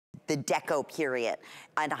the deco period,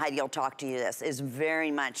 and Heidi will talk to you this, is very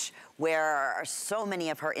much where so many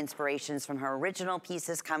of her inspirations from her original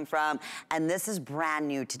pieces come from, and this is brand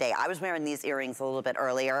new today. I was wearing these earrings a little bit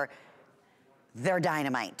earlier. They're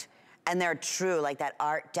dynamite. And they're true, like that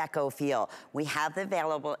Art Deco feel. We have them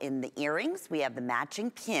available in the earrings. We have the matching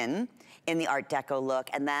pin in the Art Deco look.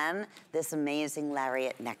 And then this amazing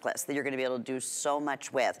Lariat necklace that you're gonna be able to do so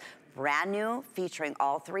much with. Brand new, featuring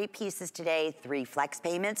all 3 pieces today, 3 flex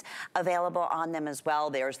payments available on them as well.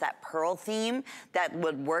 There's that pearl theme that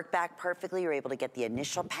would work back perfectly. You're able to get the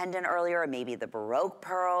initial pendant earlier, or maybe the Baroque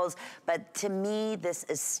pearls. But to me, this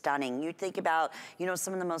is stunning. You think about, you know,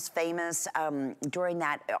 some of the most famous during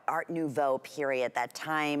that Art Nouveau period, that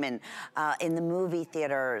time, and in the movie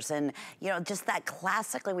theaters, and you know, just that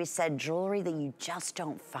classically we said jewelry that you just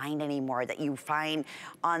don't find anymore, that you find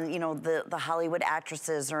on, you know, the Hollywood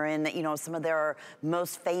actresses, or in, you know, some of their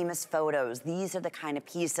most famous photos. These are the kind of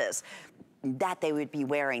pieces that they would be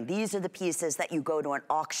wearing. These are the pieces that you go to an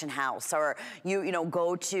auction house, or you know,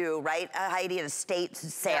 go to, right, Heidi, at a estate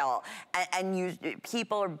sale, and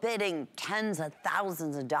people are bidding tens of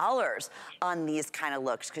thousands of dollars on these kind of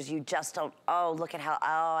looks, because you just don't, oh, look at how,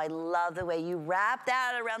 oh, I love the way you wrap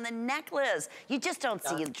that around the necklace. You just don't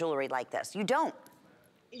see jewelry like this. You don't.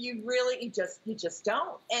 You really, you just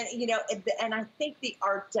don't. And, you know, and I think the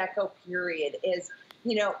Art Deco period is,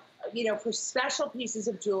 you know, for special pieces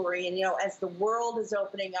of jewelry, and, you know, as the world is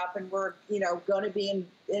opening up and we're, you know, going to be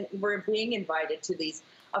we're being invited to these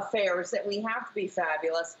affairs that we have to be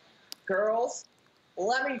fabulous. Girls,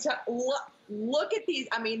 let me tell you, look at these.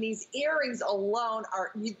 I mean, these earrings alone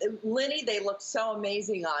are, Linny, they look so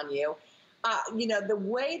amazing on you. You know, the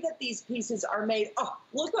way that these pieces are made. Oh,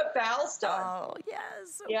 look what Val's done. Oh,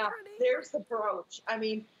 yes, so yeah, pretty. There's the brooch. I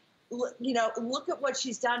mean, you know, look at what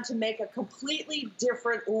she's done to make a completely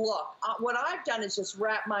different look. What I've done is just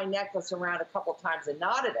wrap my necklace around a couple times and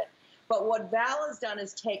knotted it. But what Val has done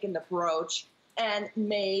is taken the brooch and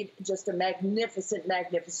made just a magnificent,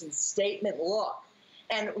 magnificent statement look.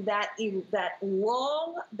 And that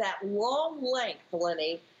long length,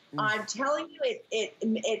 Lenny, I'm telling you,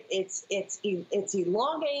 it's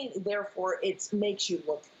elongated. Therefore, it makes you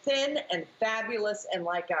look thin and fabulous and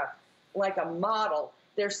like a model.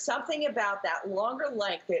 There's something about that longer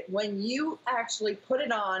length that when you actually put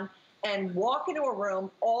it on and walk into a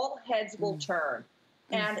room, all heads will turn.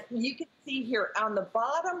 And you can see here on the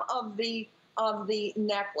bottom of the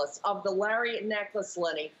necklace, of the Lariat necklace,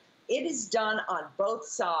 Lenny, it is done on both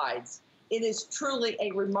sides. It is truly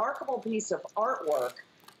a remarkable piece of artwork.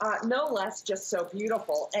 No less just so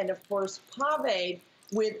beautiful. And of course, paved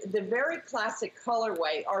with the very classic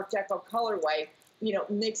colorway, Art Deco colorway, you know,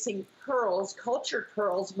 mixing pearls, cultured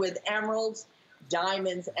pearls, with emeralds,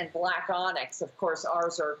 diamonds, and black onyx. Of course,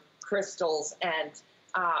 ours are crystals and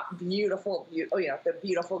beautiful, you know, the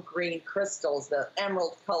beautiful green crystals, the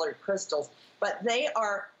emerald colored crystals. But they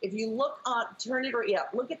are, if you look on, turn it, yeah,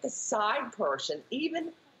 look at the side portion.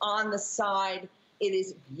 Even on the side, it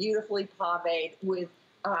is beautifully paved with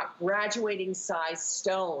graduating size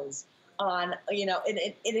stones on, you know,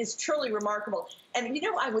 it is truly remarkable. And, you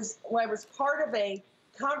know, I was part of a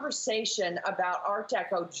conversation about Art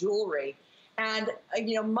Deco jewelry, and,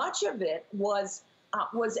 you know, much of it was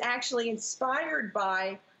actually inspired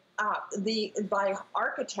by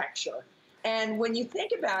architecture. And when you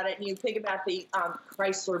think about it, and you think about the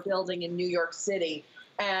Chrysler Building in New York City,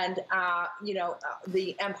 and, you know,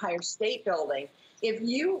 the Empire State Building, if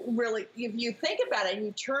you think about it and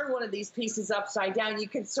you turn one of these pieces upside down, you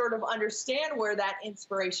can sort of understand where that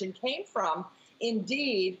inspiration came from.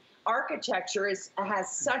 Indeed, architecture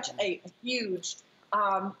has such a huge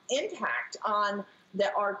impact on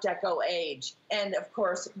the Art Deco age. And of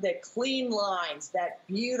course, the clean lines, that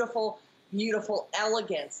beautiful, beautiful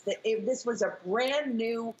elegance. This was a brand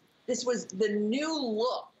new, this was the new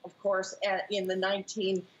look, of course, in the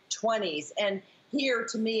 1920s. And here,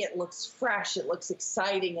 to me, it looks fresh, it looks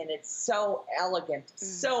exciting, and it's so elegant,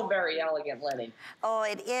 so very elegant, Lenny. Oh,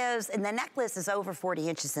 it is, and the necklace is over 40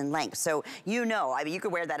 inches in length, so you know, I mean, you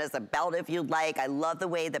could wear that as a belt if you'd like. I love the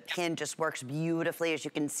way the pin just works beautifully, as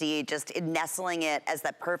you can see, just nestling it as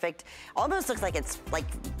that perfect, almost looks like it's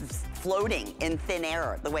like floating in thin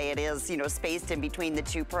air, the way it is, you know, spaced in between the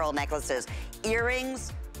 2 pearl necklaces.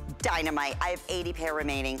 Earrings, dynamite. I have 80 pair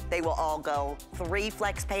remaining. They will all go. 3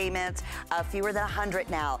 flex payments, fewer than 100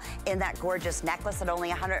 now, in that gorgeous necklace at only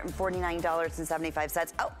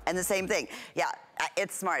 $149.75. Oh, and the same thing. Yeah,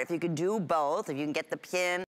 it's smart. If you can do both, if you can get the pin